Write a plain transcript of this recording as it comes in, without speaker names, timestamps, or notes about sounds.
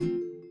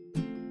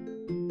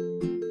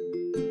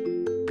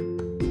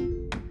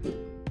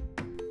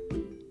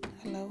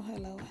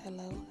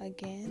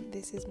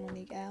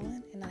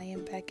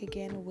back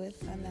again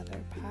with another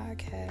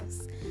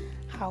podcast.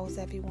 How's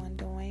everyone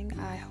doing?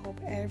 I hope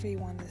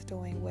everyone is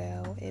doing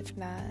well. If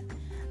not,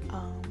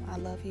 I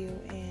love you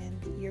and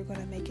you're going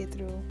to make it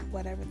through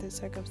whatever the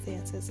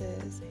circumstances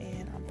is.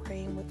 And I'm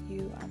praying with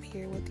you. I'm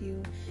here with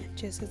you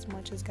just as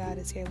much as God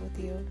is here with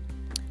you.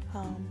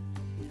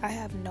 I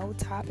have no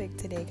topic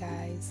today,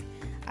 guys.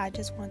 I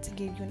just want to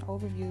give you an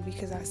overview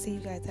because I see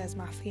you guys as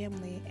my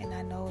family, and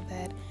I know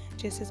that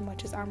just as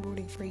much as I'm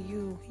rooting for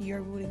you,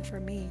 you're rooting for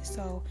me.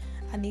 So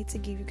I need to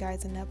give you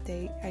guys an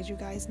update. As you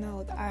guys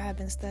know, I have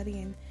been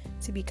studying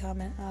to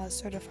become a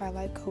certified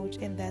life coach,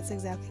 and that's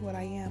exactly what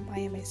I am. I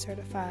am a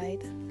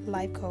certified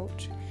life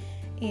coach,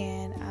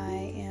 and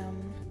I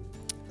am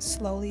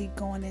slowly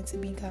going into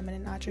becoming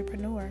an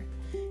entrepreneur.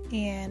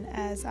 And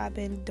as I've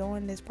been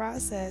doing this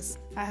process,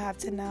 I have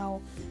to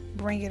now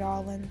bring it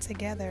all in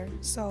together.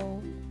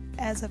 So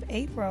as of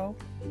April,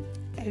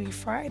 every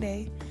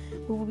Friday,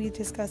 we will be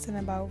discussing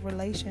about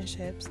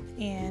relationships.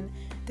 And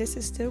this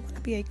is still going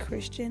to be a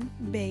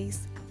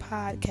Christian-based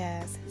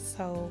podcast.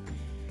 So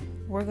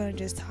we're going to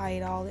just tie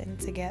it all in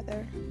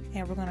together.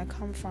 And we're going to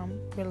come from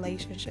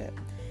relationship.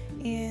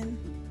 And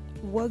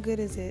what good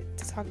is it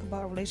to talk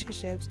about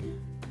relationships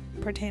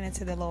pertaining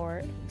to the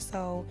Lord?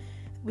 So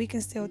we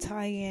can still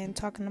tie in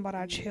talking about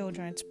our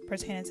children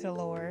pertaining to the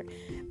Lord,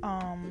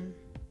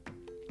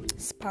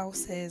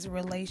 spouses,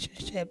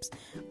 relationships,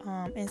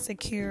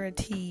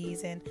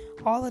 insecurities, and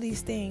all of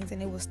these things,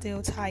 and it will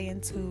still tie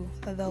into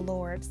the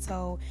Lord.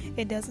 So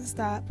it doesn't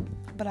stop,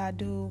 but I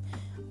do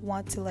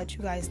want to let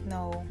you guys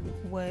know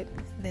what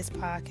this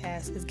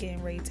podcast is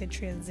getting ready to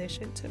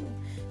transition to,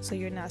 so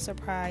you're not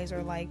surprised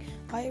or like,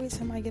 why every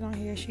time I get on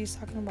here she's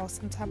talking about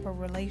some type of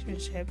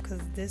relationship, because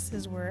this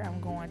is where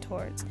I'm going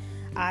towards.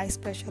 I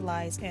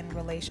specialize in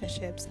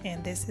relationships,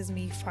 and this is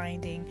me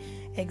finding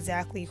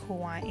exactly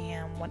who I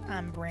am when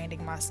I'm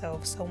branding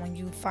myself. So when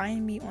you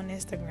find me on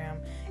Instagram,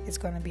 it's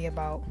going to be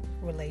about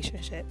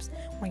relationships.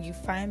 When you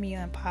find me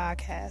on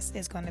podcasts,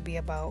 it's going to be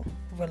about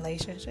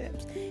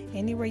relationships.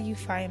 Anywhere you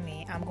find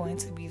me, I'm going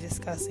to be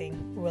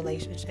discussing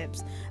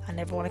relationships. I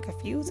never want to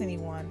confuse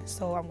anyone,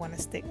 so I'm going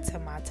to stick to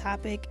my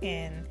topic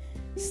and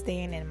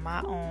staying in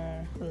my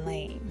own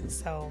lane.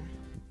 So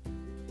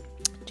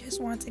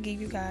just want to give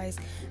you guys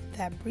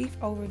that brief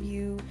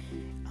overview.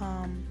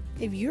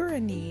 If you're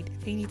in need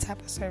of any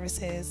type of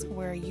services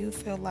where you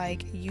feel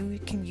like you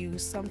can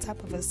use some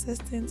type of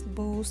assistance,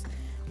 boost,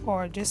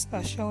 or just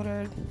a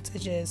shoulder to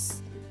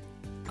just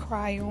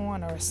cry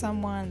on, or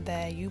someone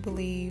that you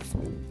believe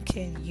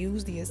can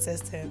use the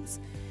assistance,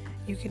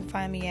 you can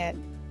find me at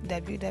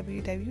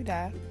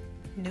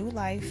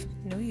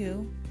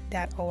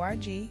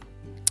www.newlifenewyou.org.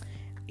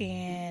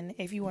 And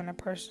if you want to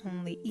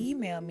personally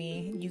email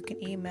me, you can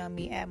email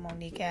me at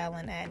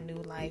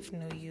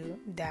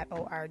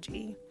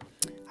moniqueallen@newlifenewyou.org.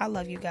 I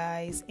love you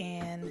guys,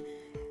 and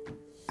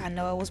I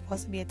know it was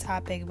supposed to be a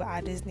topic, but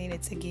I just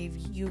needed to give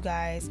you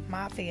guys,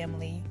 my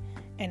family,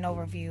 an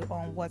overview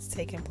on what's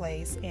taking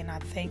place. And I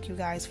thank you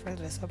guys for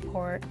the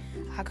support.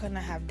 I couldn't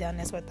have done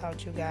this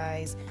without you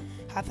guys.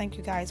 I thank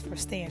you guys for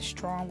staying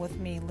strong with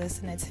me,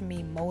 listening to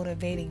me,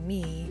 motivating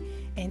me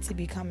into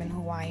becoming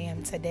who I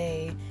am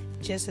today,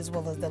 just as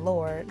well as the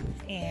Lord.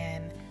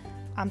 And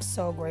I'm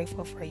so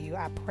grateful for you.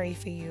 I pray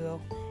for you,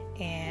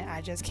 and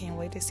I just can't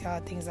wait to see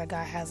all the things that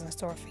God has in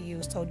store for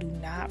you. So do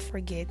not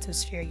forget to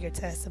share your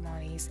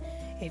testimonies.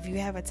 If you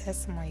have a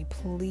testimony,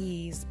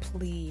 please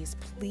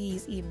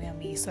email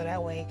me, so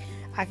that way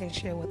I can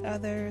share with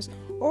others,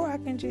 or I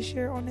can just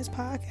share on this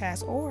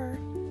podcast. Or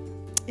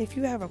if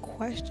you have a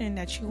question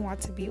that you want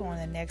to be on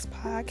the next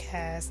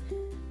podcast,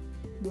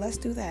 let's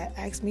do that.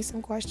 Ask me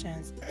some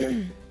questions.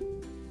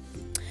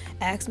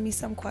 Ask me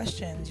some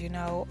questions,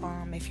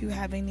 if you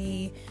have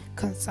any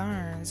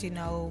concerns,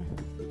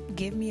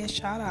 give me a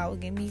shout out,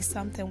 give me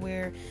something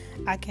where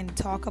I can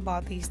talk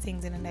about these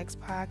things in the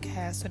next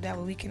podcast, so that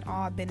way we can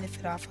all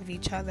benefit off of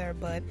each other.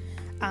 But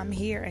I'm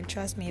here, and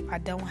trust me, if I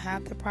don't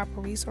have the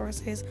proper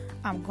resources,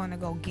 I'm going to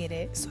go get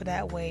it, so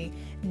that way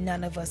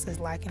none of us is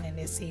lacking in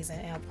this season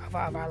of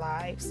our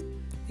lives.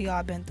 We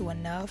all been through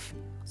enough.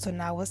 So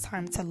now it's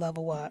time to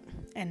level up,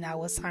 and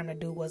now it's time to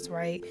do what's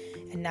right,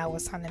 and now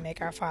it's time to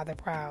make our Father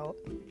proud.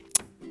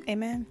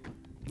 Amen.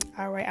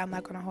 All right, I'm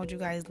not going to hold you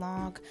guys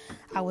long.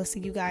 I will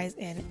see you guys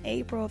in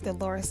April if the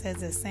Lord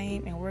says the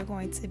same, and we're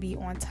going to be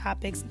on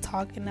topics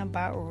talking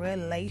about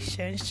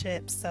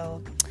relationships.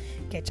 So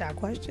get y'all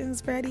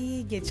questions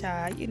ready, get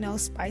y'all,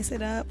 spice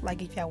it up.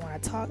 Like, if y'all want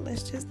to talk,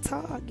 let's just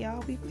talk.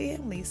 Y'all, we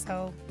family.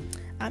 So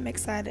I'm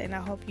excited, and I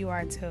hope you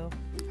are too.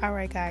 All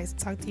right, guys,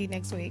 talk to you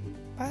next week.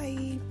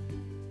 Bye.